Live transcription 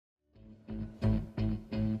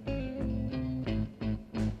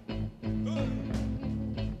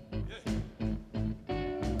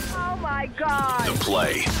my God. The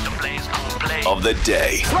play of the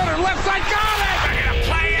day. Runner left side, got it! They're going to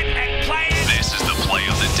play it and play it. This is the play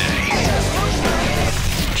of the day.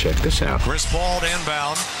 Check this out. Chris Paul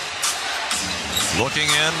inbound. Looking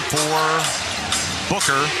in for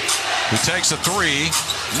Booker, who takes a three.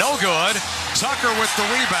 No good. Tucker with the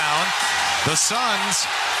rebound. The Suns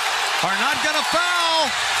are not going to foul.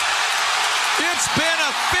 It's been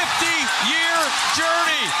a 50-year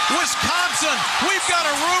journey. Wisconsin, we've got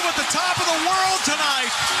a room at the top of the world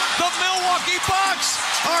tonight. The Milwaukee Bucks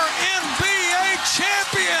are NBA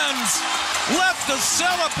champions. Let the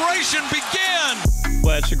celebration begin.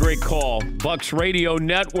 Well, that's a great call. Bucks Radio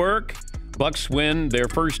Network. Bucks win their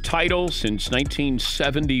first title since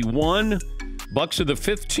 1971. Bucks are the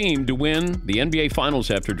fifth team to win the NBA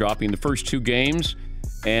Finals after dropping the first two games,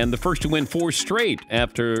 and the first to win four straight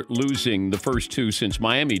after losing the first two since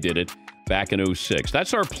Miami did it back in 06.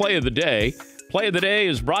 That's our play of the day. Play of the day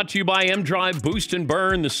is brought to you by M-Drive Boost and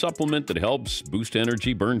Burn, the supplement that helps boost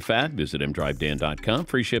energy, burn fat. Visit mdrivedan.com.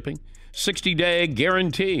 Free shipping. 60-day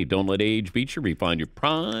guarantee. Don't let age beat you. Refine your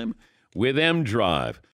prime with M-Drive.